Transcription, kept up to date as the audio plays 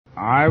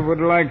I would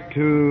like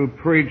to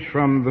preach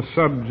from the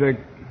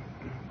subject,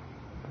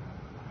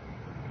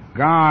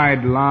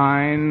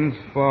 Guidelines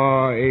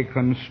for a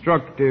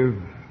Constructive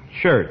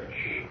Church.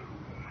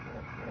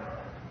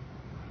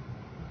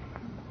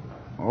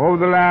 Over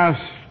the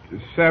last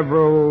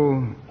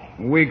several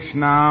weeks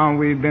now,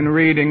 we've been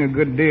reading a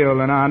good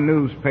deal in our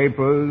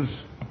newspapers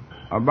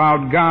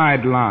about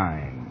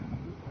guidelines.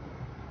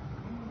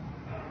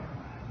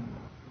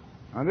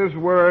 Now, this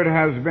word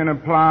has been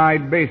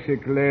applied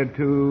basically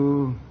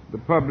to the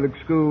public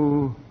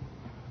school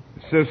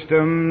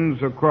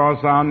systems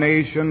across our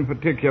nation,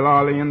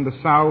 particularly in the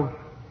South.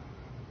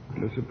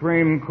 The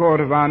Supreme Court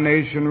of our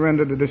nation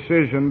rendered a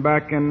decision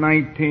back in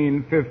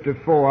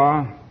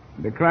 1954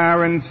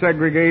 declaring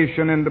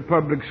segregation in the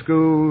public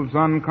schools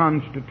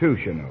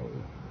unconstitutional.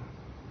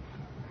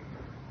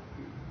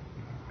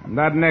 And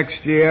that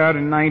next year,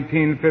 in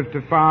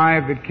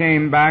 1955, it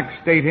came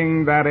back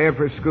stating that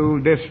every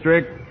school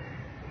district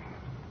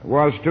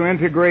was to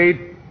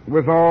integrate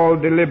with all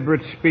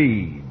deliberate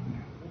speed.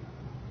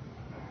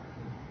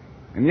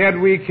 And yet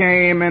we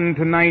came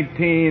into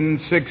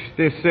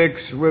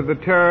 1966 with a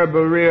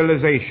terrible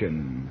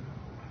realization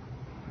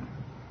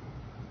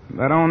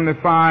that only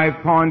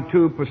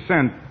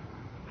 5.2%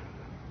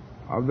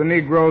 of the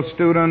Negro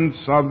students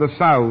of the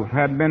South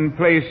had been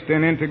placed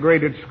in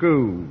integrated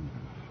schools,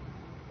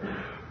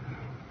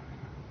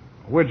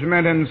 which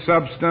meant in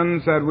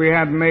substance that we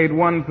had made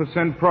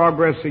 1%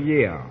 progress a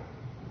year.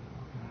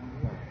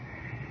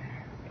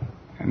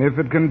 And if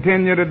it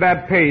continued at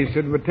that pace,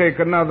 it would take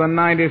another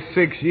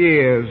 96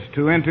 years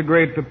to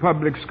integrate the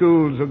public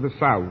schools of the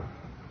South.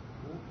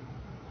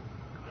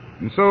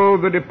 And so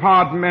the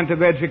Department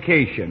of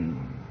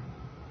Education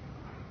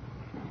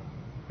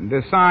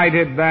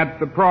decided that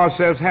the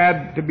process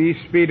had to be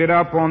speeded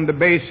up on the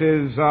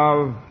basis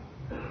of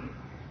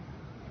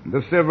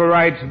the Civil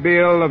Rights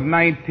Bill of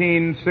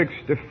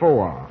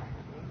 1964.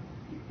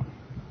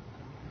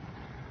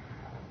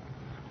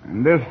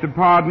 And this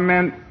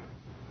department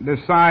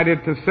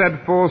decided to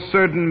set forth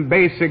certain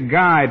basic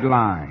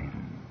guidelines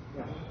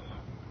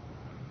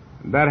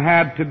that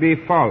had to be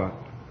followed.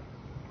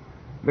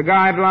 The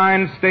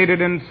guidelines stated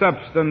in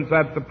substance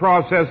that the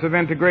process of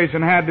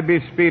integration had to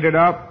be speeded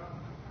up,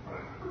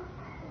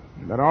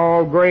 that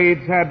all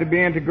grades had to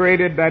be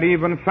integrated, that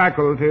even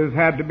faculties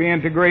had to be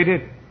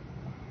integrated.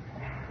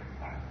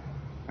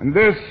 And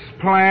this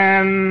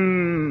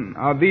plan,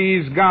 or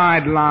these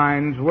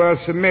guidelines, were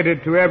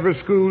submitted to every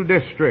school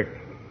district.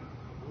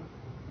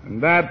 And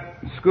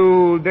that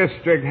school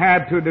district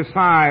had to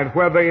decide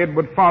whether it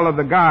would follow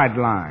the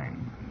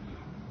guidelines.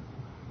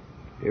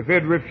 If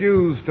it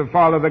refused to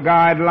follow the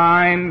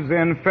guidelines,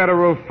 then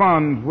federal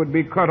funds would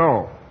be cut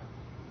off.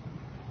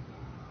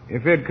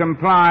 If it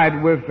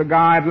complied with the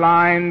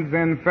guidelines,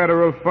 then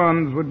federal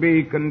funds would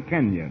be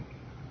continued.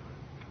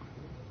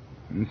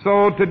 And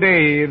so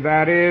today,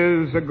 that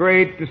is a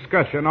great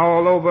discussion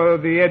all over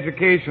the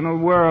educational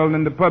world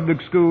and the public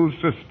school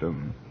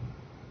system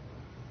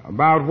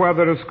about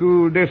whether a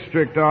school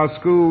district or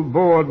school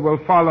board will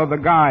follow the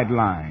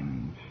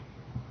guidelines.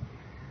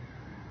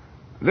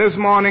 This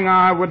morning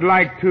I would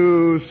like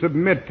to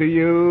submit to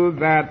you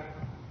that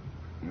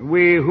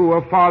we who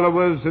are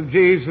followers of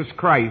Jesus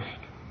Christ,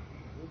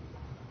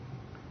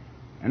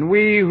 and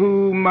we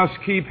who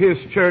must keep His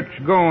church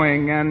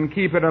going and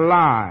keep it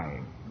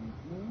alive,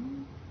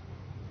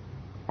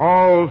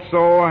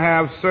 also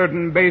have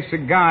certain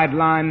basic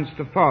guidelines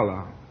to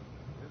follow.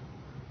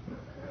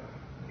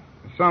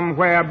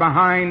 Somewhere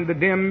behind the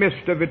dim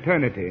mist of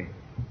eternity,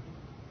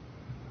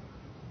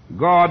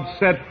 God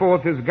set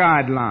forth His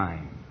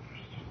guidelines.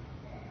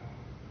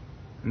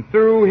 And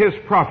through His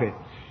prophets,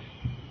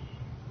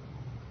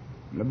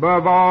 and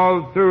above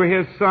all through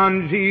His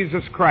Son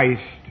Jesus Christ,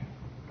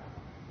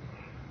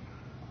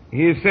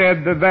 He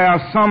said that there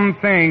are some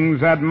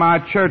things that my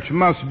church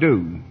must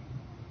do.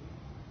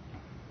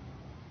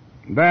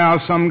 There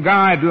are some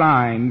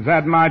guidelines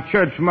that my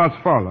church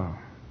must follow.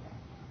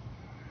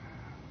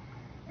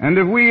 And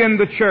if we in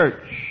the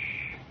church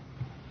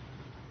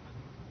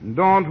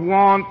don't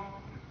want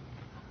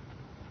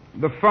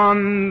the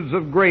funds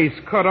of grace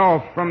cut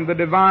off from the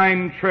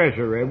divine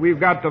treasury, we've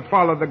got to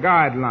follow the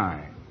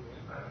guidelines.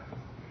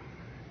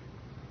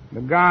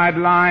 The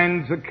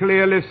guidelines are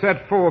clearly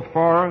set forth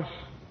for us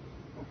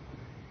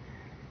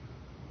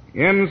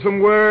in some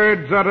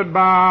words uttered by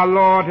our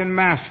Lord and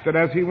Master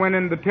as He went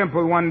in the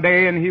temple one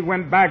day, and He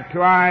went back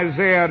to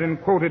Isaiah and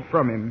quoted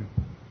from him.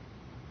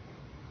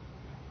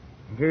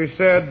 He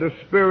said, "The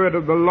Spirit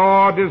of the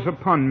Lord is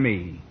upon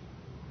me,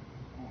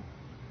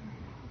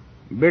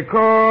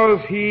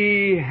 because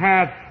He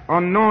hath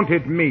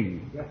anointed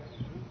me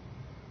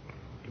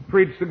to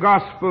preach the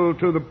gospel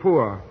to the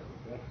poor.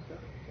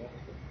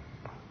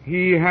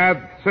 He hath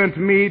sent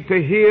me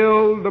to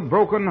heal the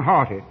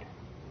brokenhearted,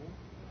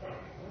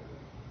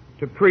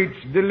 to preach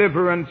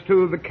deliverance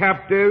to the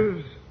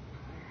captives,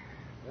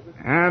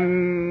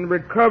 and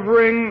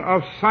recovering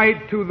of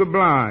sight to the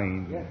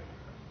blind,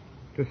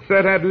 to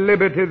set at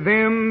liberty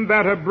them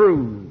that are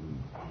bruised,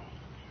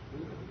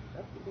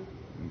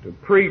 and to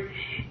preach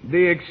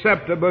the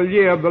acceptable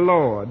year of the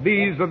Lord.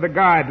 These are the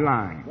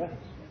guidelines. Yes.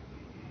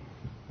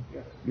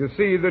 Yes. You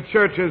see, the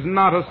church is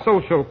not a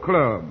social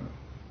club,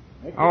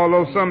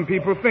 although some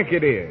people think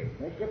it is.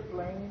 Make it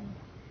plain.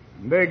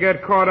 They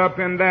get caught up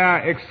in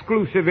their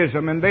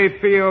exclusivism, and they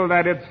feel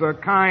that it's a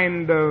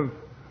kind of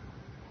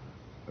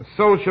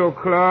social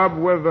club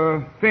with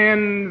a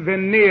thin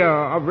veneer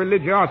of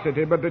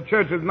religiosity, but the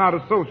church is not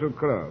a social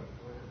club.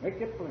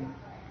 Make it plain.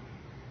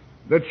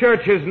 The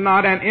church is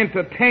not an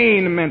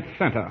entertainment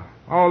center,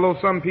 although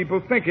some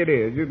people think it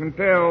is. You can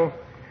tell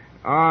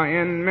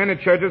in many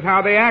churches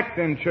how they act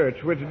in church,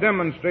 which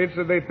demonstrates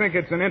that they think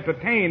it's an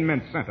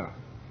entertainment center.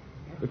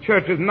 The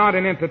church is not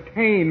an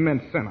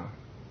entertainment center.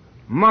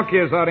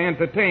 Monkeys are to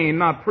entertain,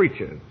 not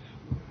preachers.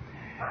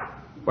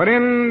 But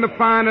in the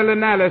final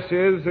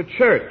analysis, the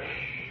church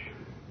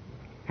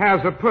has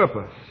a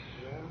purpose.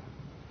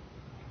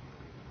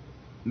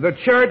 The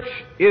church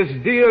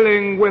is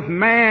dealing with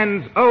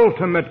man's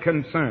ultimate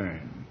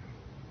concern.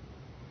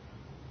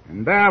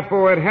 And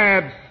therefore it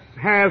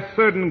has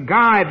certain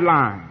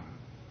guidelines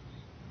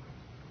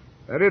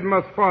that it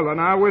must follow.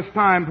 Now, I wish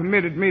time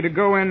permitted me to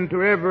go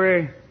into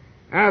every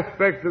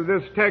aspect of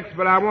this text,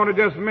 but I want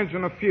to just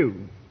mention a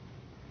few.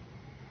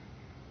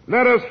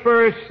 Let us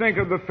first think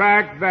of the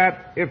fact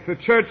that if the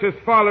church is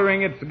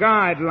following its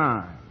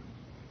guidelines,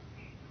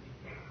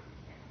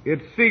 it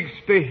seeks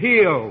to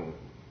heal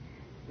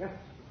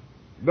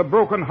the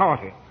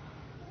brokenhearted.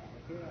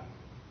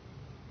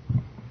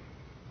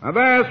 Now,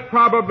 there's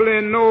probably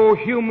no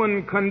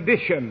human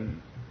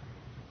condition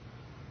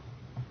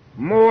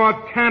more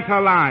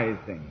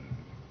tantalizing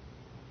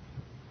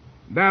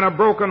than a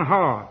broken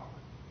heart.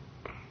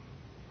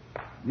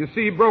 You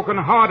see,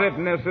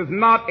 brokenheartedness is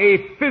not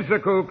a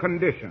physical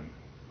condition.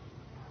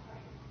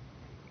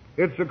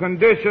 It's a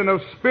condition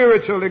of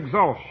spiritual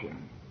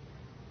exhaustion.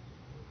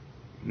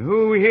 And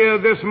who here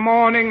this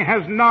morning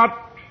has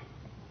not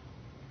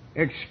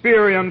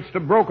experienced a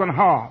broken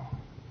heart?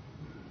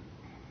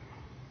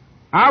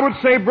 I would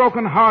say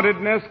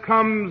brokenheartedness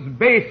comes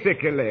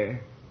basically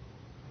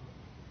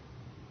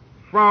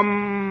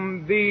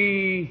from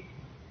the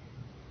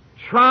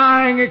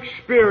trying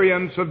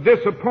experience of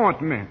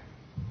disappointment.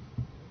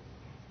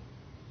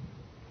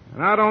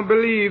 And I don't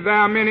believe there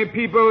are many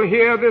people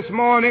here this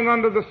morning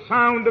under the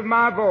sound of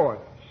my voice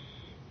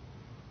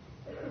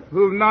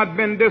who have not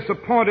been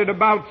disappointed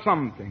about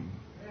something.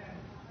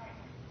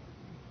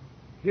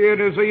 Here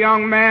it is a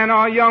young man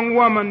or a young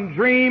woman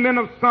dreaming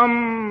of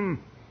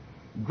some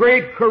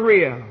great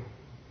career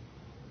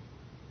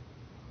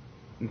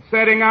and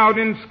setting out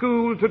in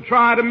school to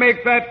try to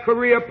make that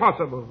career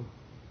possible,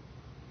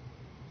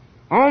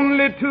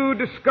 only to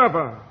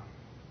discover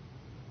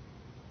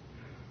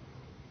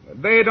that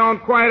they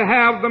don't quite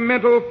have the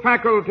mental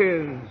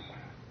faculties,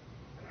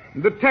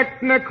 the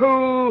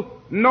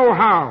technical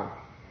know-how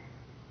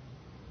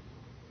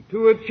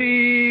to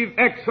achieve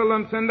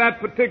excellence in that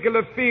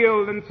particular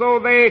field, and so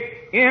they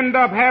end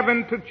up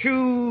having to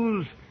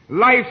choose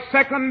life's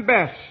second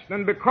best,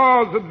 and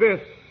because of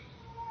this,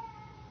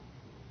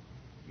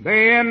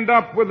 they end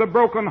up with a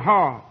broken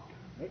heart.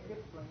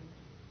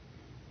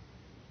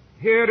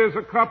 Here it is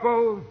a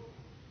couple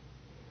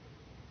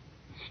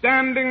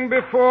standing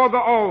before the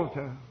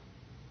altar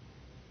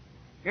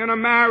in a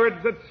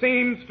marriage that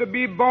seems to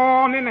be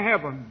born in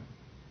heaven,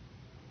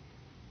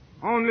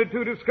 only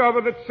to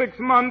discover that 6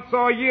 months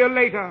or a year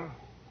later,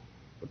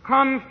 the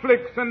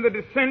conflicts and the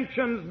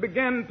dissensions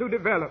begin to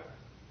develop.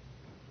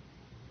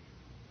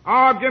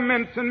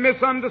 Arguments and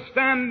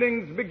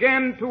misunderstandings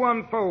begin to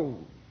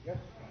unfold. Yes.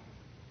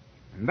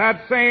 And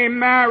that same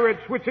marriage,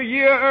 which a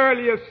year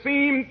earlier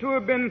seemed to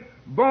have been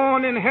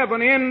born in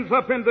heaven, ends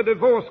up in the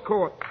divorce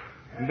court.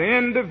 And the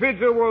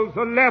individuals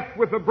are left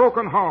with a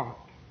broken heart.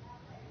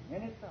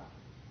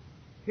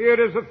 Here it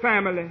is a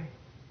family,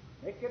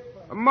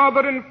 a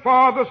mother and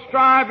father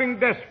striving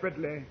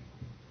desperately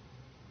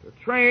to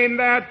train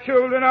their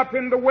children up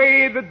in the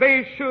way that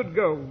they should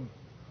go,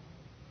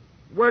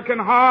 working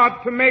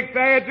hard to make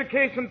their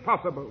education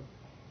possible,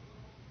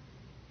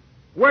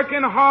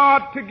 working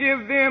hard to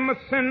give them a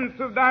sense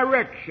of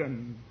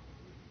direction,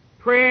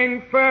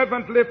 praying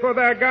fervently for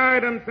their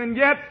guidance, and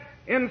yet,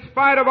 in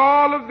spite of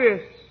all of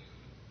this,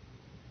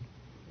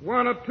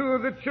 one or two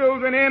of the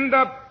children end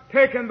up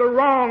taking the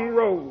wrong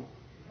road,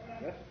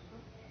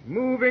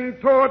 moving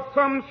toward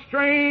some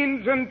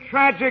strange and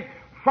tragic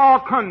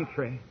far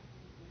country.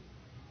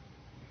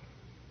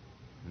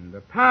 And the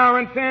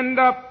parents end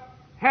up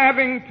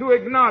having to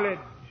acknowledge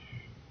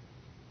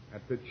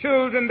that the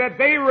children that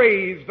they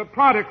raised, the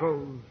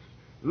prodigals,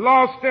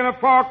 lost in a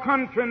far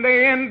country, and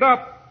they end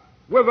up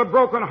with a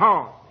broken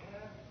heart.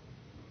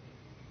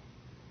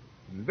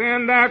 And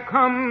then there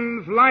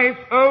comes life's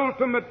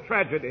ultimate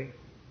tragedy.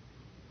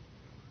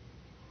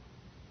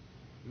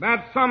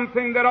 That's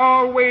something that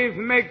always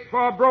makes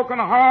for a broken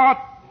heart.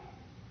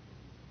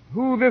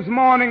 Who this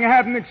morning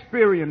hadn't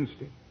experienced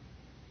it?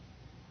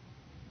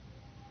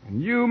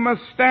 And you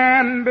must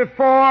stand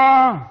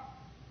before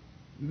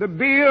the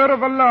bier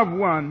of a loved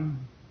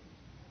one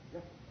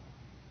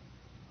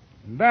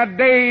That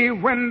day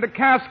when the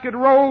casket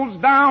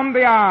rolls down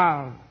the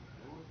aisle,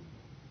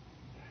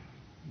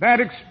 that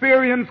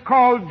experience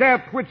called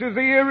death, which is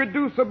the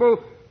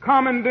irreducible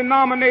common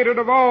denominator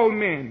of all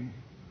men.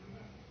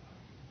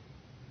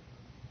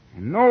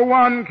 And no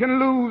one can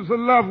lose a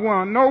loved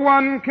one. No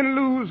one can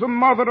lose a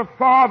mother, a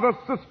father,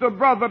 sister,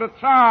 brother, a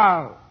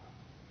child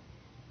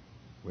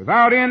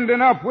without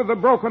ending up with a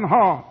broken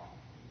heart.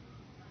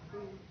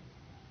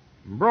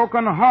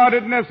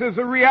 Broken-heartedness is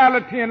a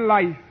reality in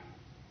life.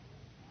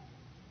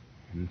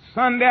 And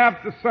Sunday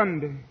after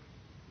Sunday,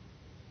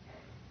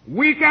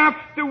 week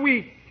after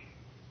week,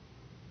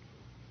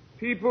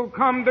 people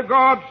come to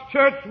God's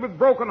church with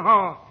broken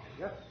hearts.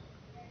 Yes.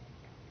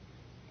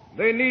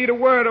 They need a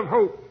word of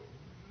hope.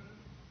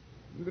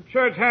 The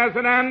church has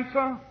an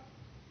answer.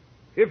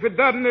 If it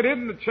doesn't, it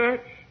isn't the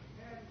church.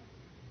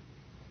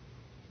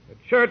 The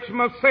church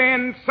must say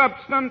in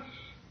substance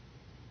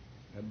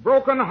that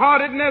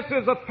broken-heartedness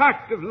is a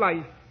fact of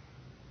life.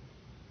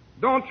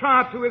 Don't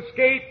try to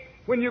escape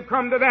when you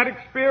come to that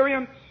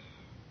experience.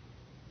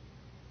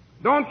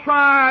 Don't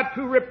try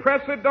to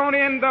repress it. Don't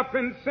end up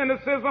in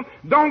cynicism.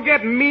 Don't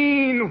get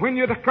mean when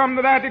you come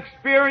to that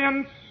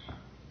experience.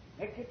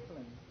 Make it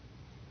plain.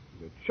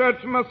 The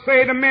church must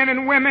say to men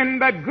and women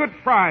that Good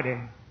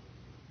Friday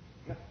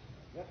Yes.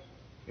 Yes.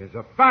 is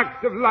a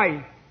fact of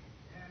life.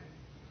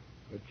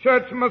 The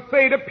church must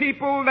say to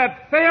people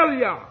that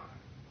failure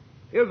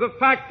is a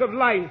fact of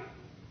life.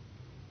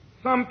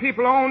 Some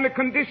people are only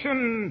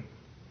conditioned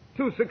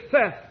to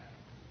success.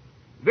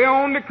 They're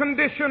only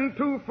conditioned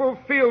to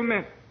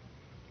fulfillment.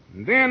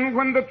 And then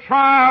when the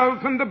trials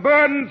and the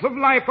burdens of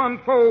life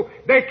unfold,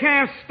 they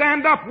can't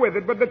stand up with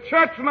it. But the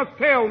church must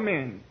tell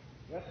men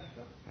Yes,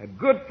 sir. that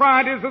Good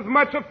Friday is as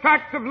much a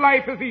fact of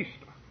life as Easter.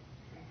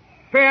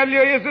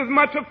 Failure is as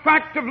much a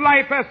fact of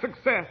life as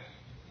success.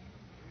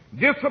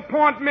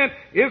 Disappointment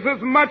is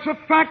as much a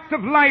fact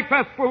of life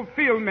as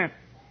fulfillment.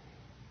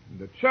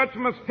 The church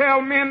must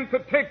tell men to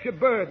take your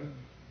burden.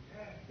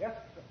 Yes,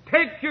 sir.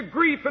 Take your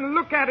grief and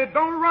look at it.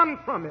 Don't run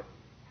from it.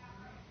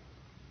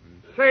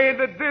 Say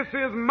that this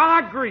is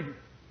my grief,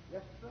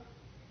 Yes, sir.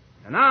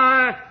 and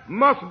I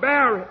must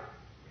bear it.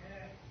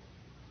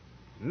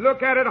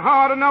 Look at it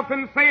hard enough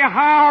and say,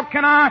 how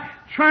can I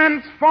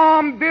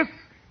transform this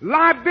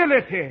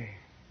liability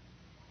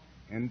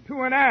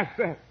into an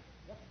asset?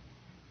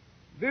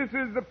 This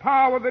is the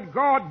power that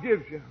God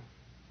gives you.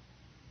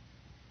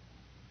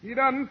 He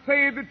doesn't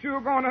say that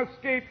you're going to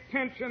escape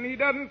tension. He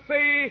doesn't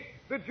say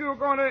that you're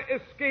going to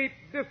escape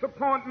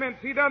disappointments.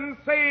 He doesn't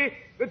say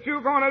that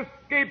you're going to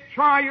escape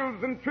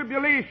trials and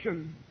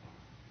tribulations.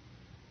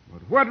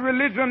 But what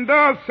religion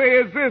does say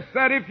is this,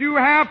 that if you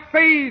have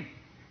faith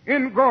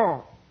in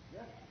God,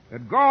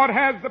 that God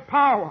has the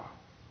power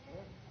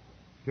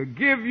to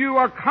give you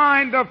a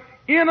kind of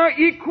inner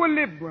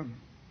equilibrium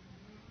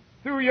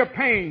through your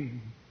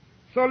pain.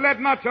 So let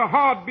not your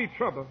heart be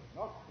troubled.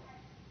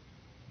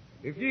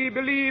 If ye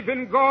believe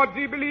in God,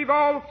 ye believe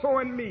also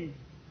in me.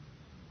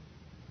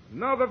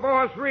 Another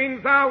voice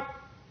rings out,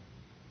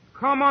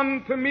 come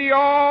unto me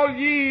all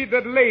ye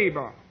that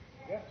labor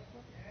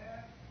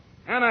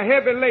and are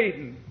heavy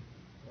laden.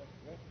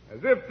 As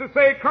if to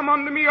say, come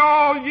unto me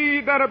all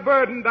ye that are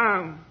burdened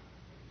down.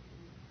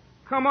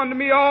 Come unto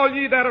me all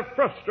ye that are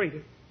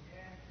frustrated.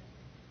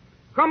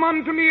 Come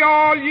unto me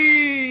all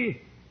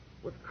ye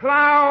with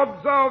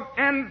clouds of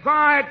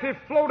anxiety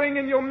floating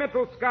in your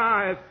mental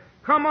skies.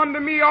 Come unto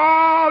me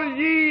all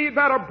ye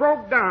that are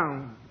broke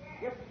down.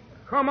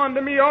 Come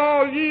unto me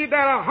all ye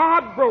that are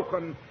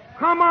heartbroken.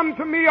 Come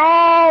unto me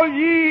all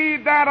ye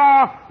that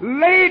are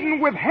laden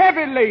with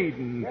heavy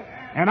laden.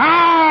 And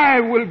I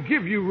will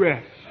give you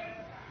rest.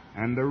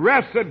 And the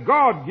rest that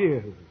God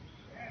gives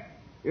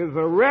is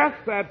a rest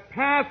that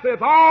passeth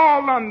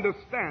all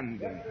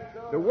understanding.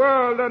 The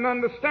world doesn't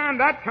understand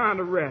that kind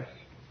of rest,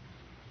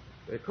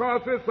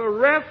 because it's a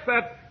rest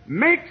that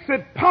makes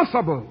it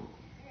possible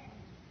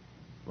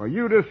for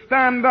you to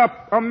stand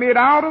up amid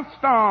outer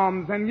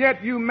storms and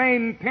yet you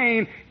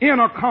maintain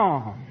inner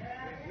calm.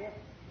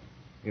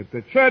 If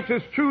the church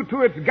is true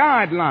to its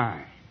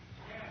guidelines,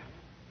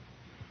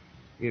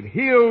 it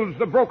heals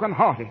the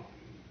brokenhearted.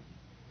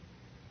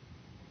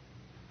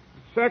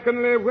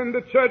 Secondly, when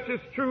the church is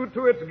true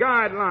to its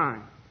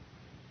guidelines,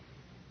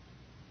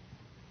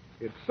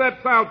 it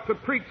sets out to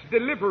preach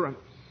deliverance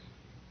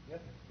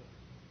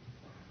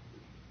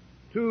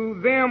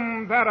to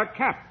them that are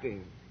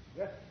captive.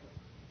 Yes,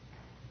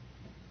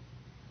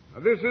 Now,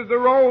 this is the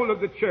role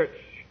of the church,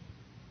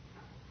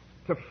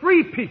 to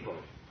free people.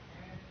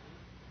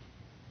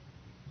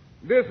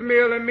 This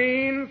merely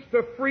means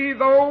to free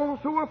those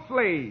who are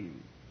slaves.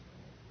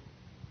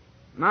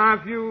 Now,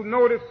 if you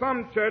notice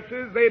some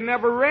churches, they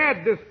never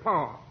read this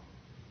part.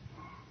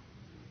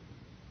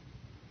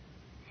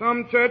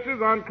 Some churches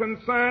aren't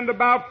concerned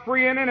about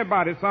freeing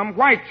anybody. Some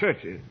white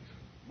churches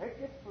make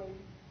it plain.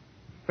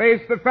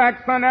 face the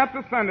fact Sunday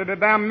after Sunday that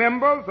their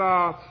members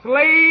are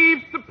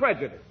slaves to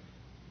prejudice,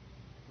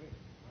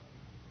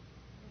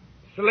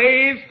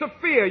 slaves to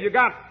fear. You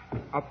got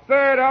a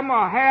third of them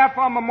or half of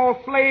them are more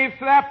slaves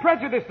to their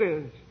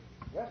prejudices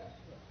Yes.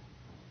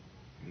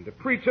 And the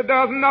preacher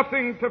does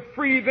nothing to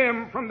free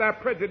them from their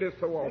prejudice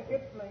so often. Make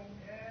it plain.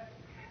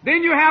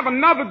 Then you have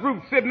another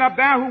group sitting up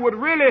there who would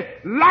really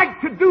like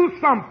to do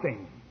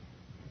something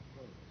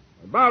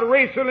about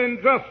racial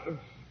injustice,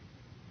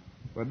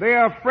 but they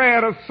are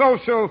afraid of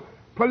social,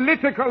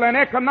 political, and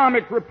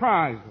economic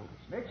reprisals.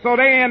 So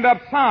they end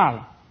up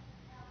silent.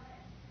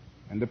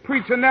 And the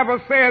preacher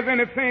never says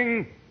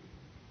anything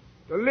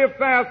to lift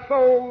their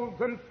souls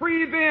and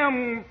free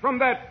them from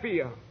that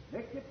fear.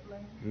 Make it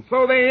plain. And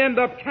so they end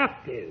up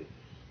captives.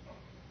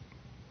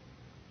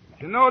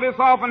 You know, this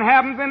often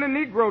happens in the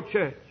Negro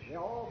church. They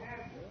all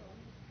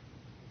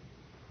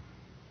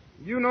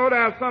You know,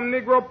 there are some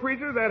Negro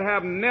preachers that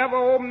have never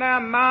opened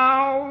their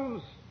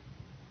mouths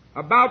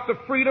about the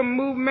freedom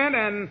movement,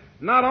 and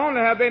not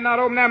only have they not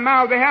opened their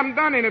mouths, they haven't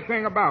done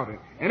anything about it.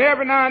 And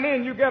every now and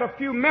then you get a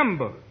few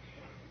members.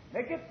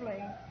 make it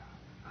plain.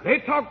 They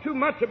talk too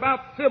much about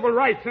civil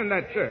rights in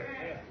that church.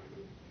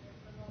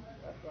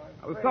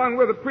 I was talking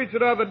with a preacher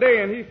the other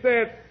day, and he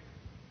said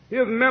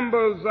his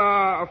members,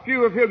 a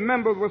few of his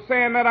members were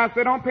saying that. I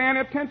said, don't pay any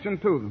attention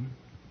to them.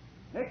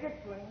 Make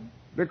it plain.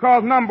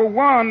 Because, number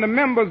one, the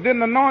members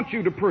didn't anoint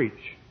you to preach.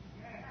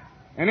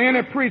 And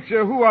any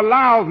preacher who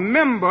allows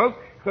members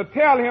to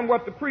tell him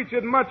what to preach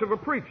isn't much of a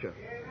preacher.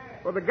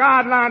 For the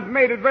guidelines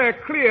made it very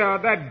clear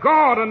that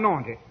God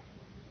anointed.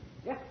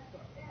 Yes, sir.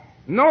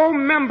 No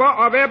member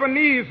of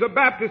Ebenezer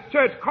Baptist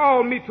Church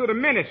called me to the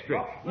ministry.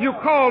 You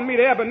called me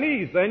to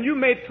Ebenezer, and you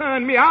may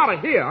turn me out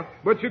of here,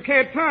 but you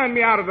can't turn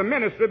me out of the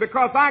ministry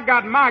because I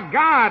got my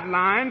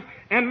guidelines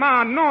and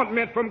my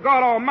anointment from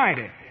God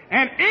Almighty.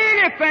 And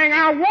anything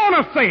I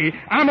want to say,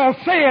 I'm going to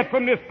say it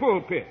from this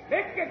pulpit.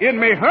 It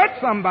may hurt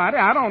somebody.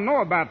 I don't know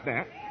about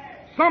that.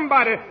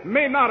 Somebody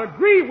may not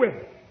agree with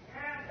it.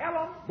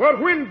 But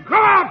when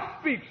God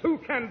speaks, who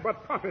can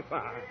but prophesy?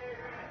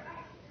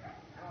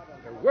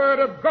 The word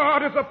of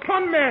God is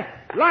upon me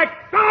like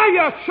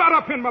fire shut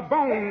up in my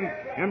bones.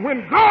 And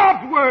when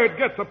God's word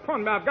gets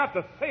upon me, I've got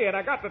to say it.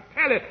 I've got to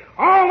tell it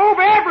all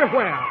over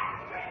everywhere.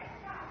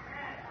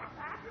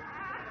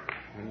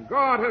 And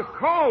God has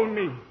called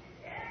me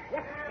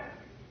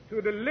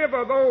to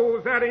deliver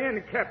those that are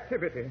in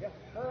captivity.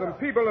 Some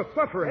people are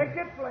suffering. Make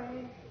it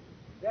plain.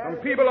 Some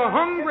people are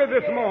hungry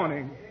this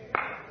morning.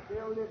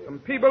 Some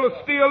people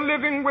are still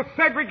living with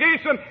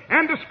segregation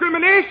and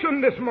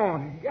discrimination this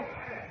morning.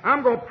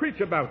 I'm going to preach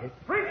about it.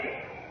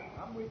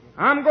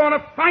 I'm going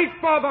to fight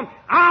for them.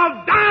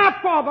 I'll die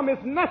for them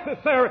if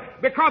necessary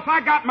because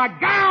I got my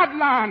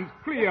guidelines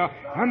clear.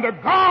 And the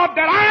God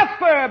that I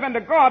serve and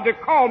the God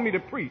that called me to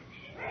preach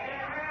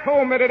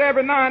told me that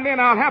every now and then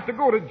I'll have to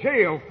go to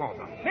jail for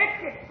them.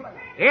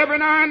 Every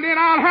now and then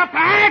I'll have to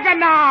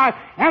agonize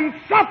and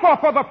suffer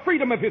for the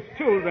freedom of his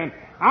children.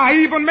 I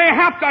even may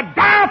have to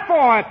die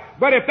for it,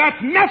 but if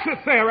that's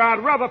necessary,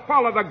 I'd rather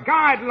follow the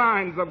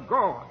guidelines of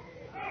God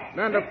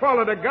than to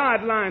follow the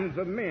guidelines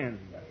of men.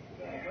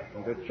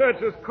 And the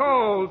church is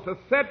called to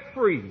set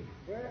free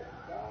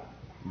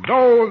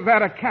those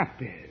that are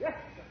captive,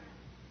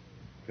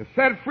 to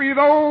set free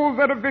those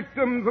that are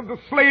victims of the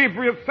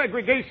slavery of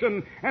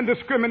segregation and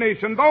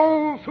discrimination,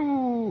 those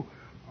who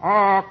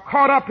are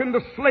caught up in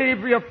the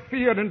slavery of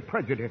fear and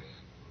prejudice.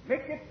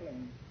 Make it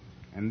plain.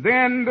 And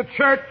then the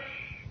church,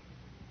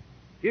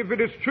 if it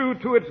is true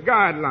to its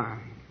guidelines,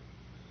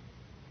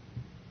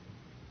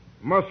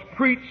 must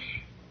preach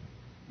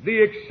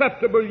the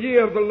acceptable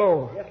year of the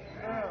Lord. Yes,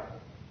 sir.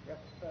 Yes,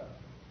 sir.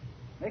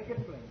 Make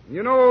it plain.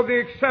 You know, the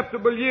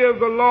acceptable year of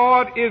the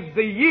Lord is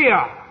the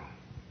year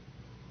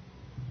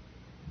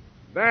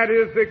that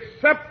is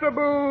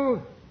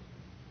acceptable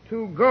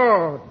to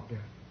God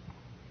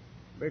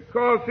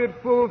because it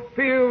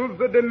fulfills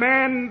the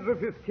demands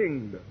of his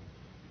kingdom.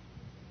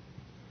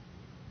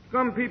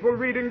 Some people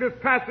reading this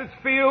passage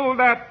feel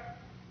that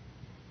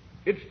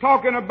it's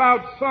talking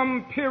about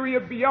some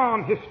period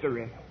beyond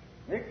history.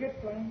 Make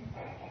it plain.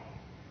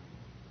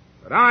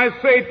 But I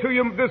say to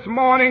you this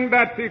morning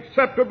that the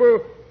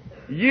acceptable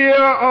year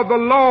of the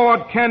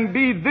Lord can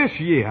be this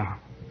year.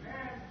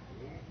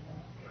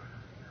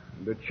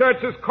 The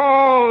church is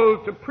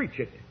called to preach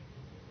it.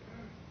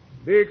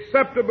 The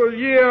acceptable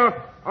year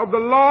of the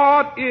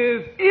Lord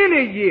is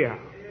any year.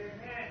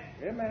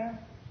 Amen.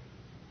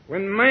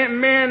 When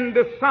men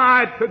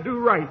decide to do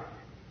right.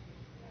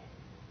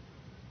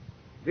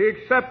 The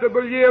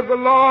acceptable year of the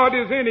Lord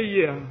is any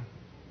year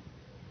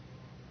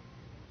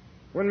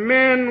when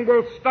men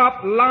will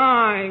stop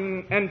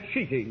lying and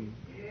cheating.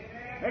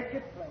 Make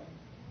it plain.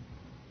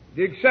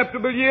 The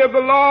acceptable year of the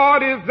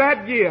Lord is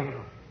that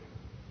year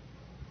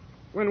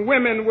when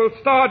women will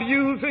start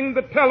using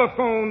the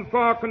telephone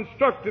for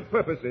constructive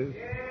purposes,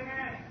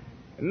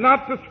 and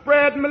not to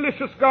spread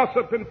malicious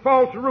gossip and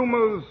false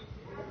rumors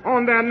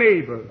on their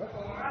neighbors.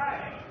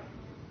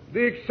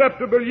 The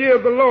acceptable year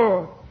of the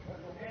Lord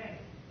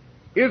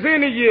is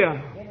any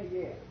year.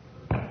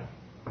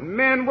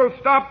 Men will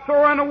stop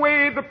throwing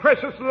away the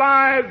precious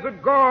lives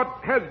that God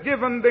has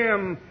given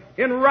them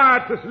in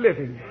riotous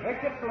living.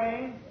 Make it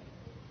plain.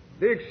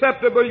 The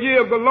acceptable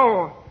year of the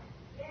Lord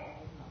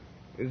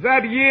is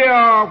that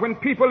year when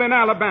people in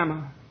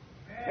Alabama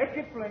Make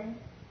it plain.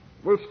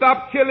 We'll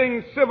stop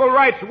killing civil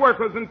rights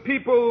workers and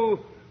people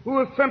who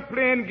are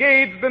simply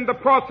engaged in the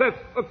process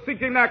of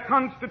seeking their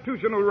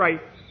constitutional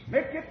rights.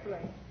 Make it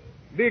plain.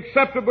 The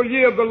acceptable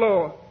year of the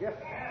Lord Yes.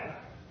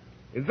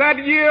 is that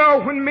year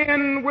when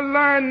men will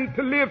learn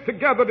to live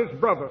together as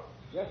brothers.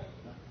 Yes.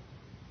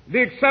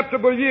 The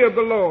acceptable year of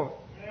the Lord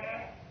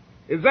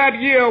is that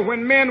year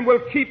when men will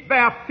keep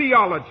their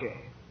theology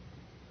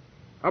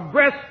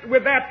abreast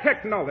with their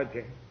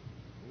technology.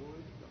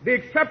 The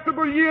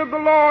acceptable year of the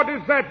Lord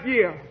is that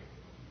year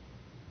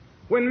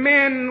when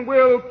men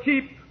will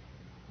keep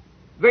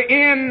the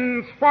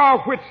ends for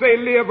which they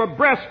live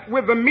abreast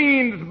with the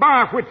means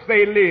by which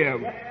they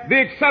live. The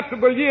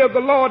acceptable year of the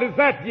Lord is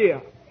that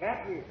year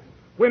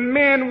when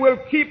men will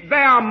keep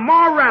their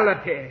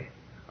morality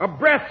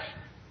abreast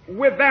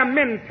with their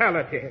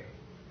mentality.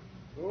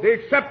 The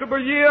acceptable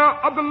year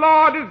of the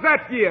Lord is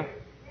that year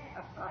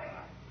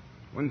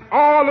when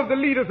all of the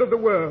leaders of the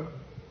world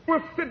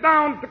will sit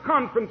down at the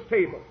conference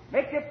table.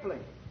 Make it plain.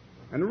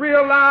 And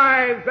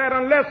realize that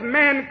unless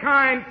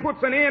mankind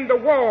puts an end to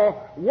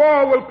war,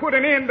 war will put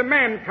an end to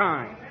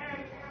mankind.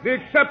 The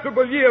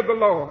acceptable year of the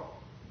Lord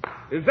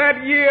is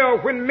that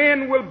year when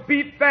men will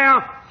beat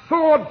their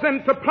swords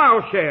into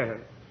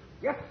plowshares,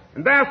 Yes.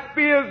 and their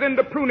spears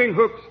into pruning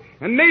hooks,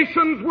 and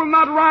nations will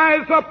not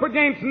rise up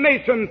against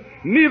nations,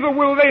 neither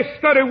will they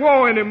study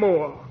war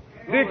anymore.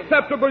 The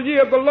acceptable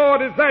year of the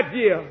Lord is that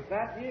year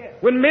That year.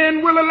 when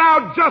men will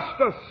allow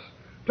justice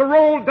to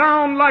roll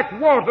down like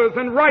waters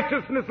and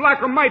righteousness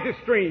like a mighty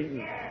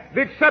stream.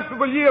 The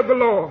acceptable year of the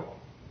Lord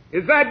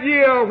is that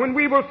year when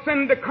we will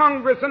send to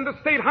Congress and the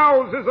state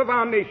houses of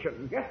our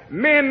nation Yes.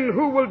 men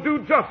who will do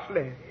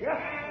justly,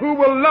 Yes. who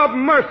will love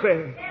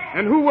mercy,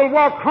 and who will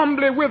walk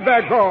humbly with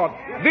their God.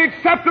 The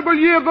acceptable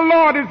year of the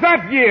Lord is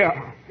that year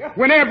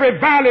when every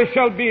valley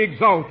shall be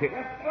exalted,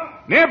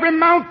 and every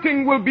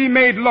mountain will be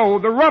made low,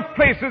 the rough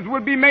places will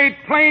be made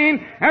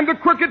plain, and the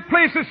crooked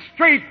places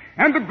straight,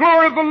 and the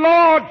glory of the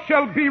Lord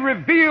shall be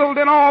revealed,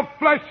 and all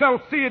flesh shall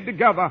see it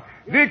together.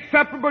 The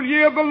acceptable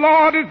year of the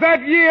Lord is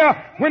that year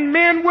when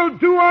men will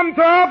do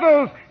unto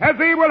others as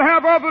they will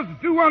have others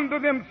do unto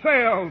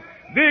themselves.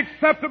 The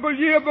acceptable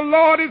year of the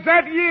Lord is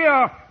that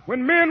year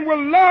when men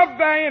will love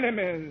their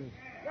enemies,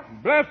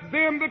 bless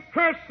them that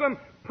curse them,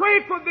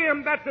 pray for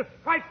them that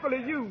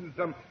despitefully use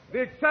them.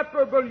 The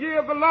acceptable year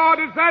of the Lord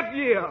is that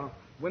year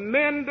when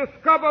men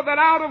discover that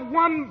out of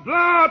one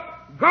blood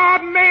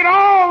God made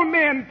all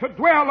men to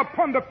dwell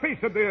upon the face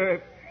of the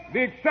earth.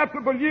 The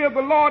acceptable year of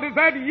the Lord is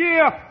that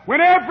year when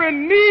every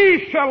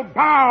knee shall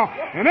bow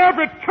and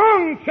every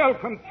tongue shall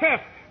confess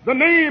the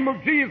name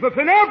of Jesus,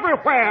 and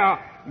everywhere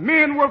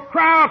men will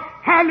cry out,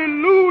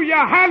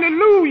 hallelujah,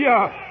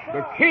 hallelujah.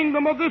 The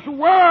kingdom of this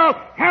world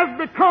has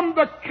become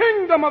the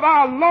kingdom of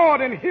our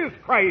Lord and His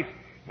Christ,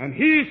 and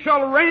He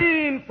shall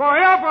reign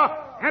forever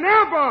and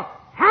ever.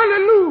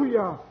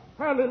 Hallelujah,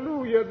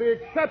 hallelujah.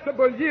 The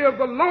acceptable year of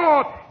the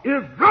Lord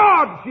is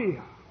God's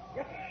year.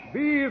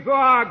 These are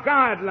our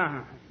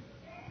guidelines.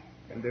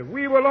 And if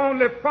we will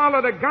only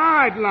follow the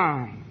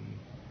guidelines,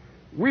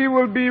 we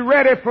will be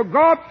ready for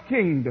God's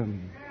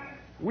kingdom.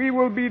 We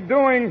will be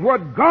doing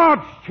what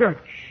God's church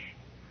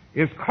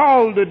is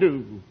called to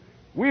do.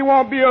 We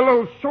won't be a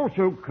little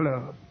social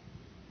club.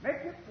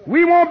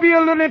 We won't be a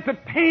little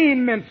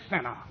entertainment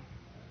center.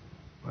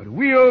 But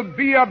we'll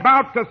be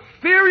about the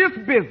serious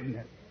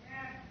business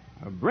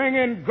of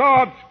bringing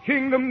God's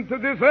kingdom to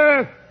this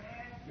earth.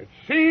 It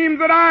seems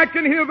that I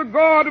can hear the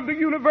God of the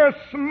universe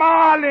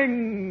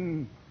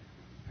smiling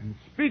and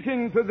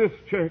speaking to this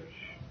church,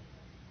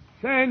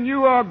 saying,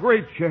 you are a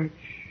great church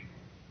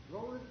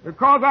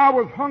because I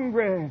was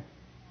hungry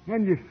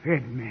and you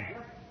fed me.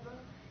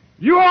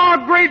 You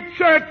are a great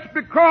church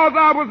because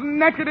I was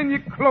naked and you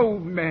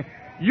clothed me.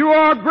 You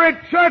are a great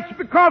church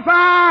because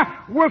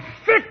I was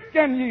sick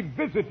and ye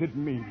visited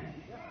me.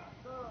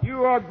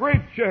 You are a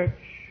great church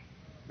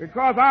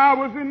because I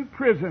was in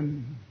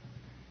prison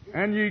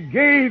and ye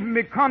gave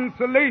me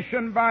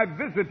consolation by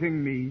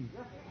visiting me.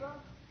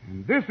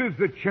 And this is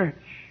the church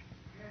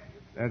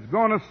that's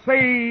going to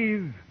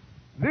save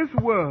this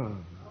world.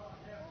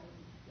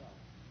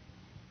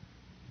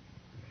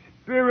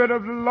 The Spirit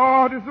of the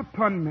Lord is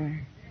upon me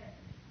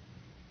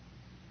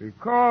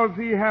because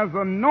He has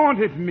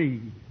anointed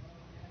me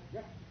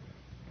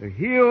to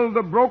heal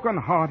the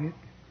brokenhearted,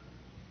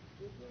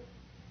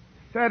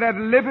 set at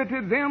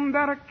liberty them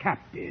that are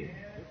captive,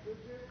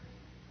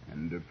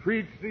 and to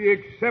preach the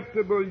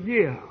acceptable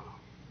year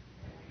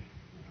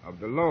of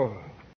the Lord.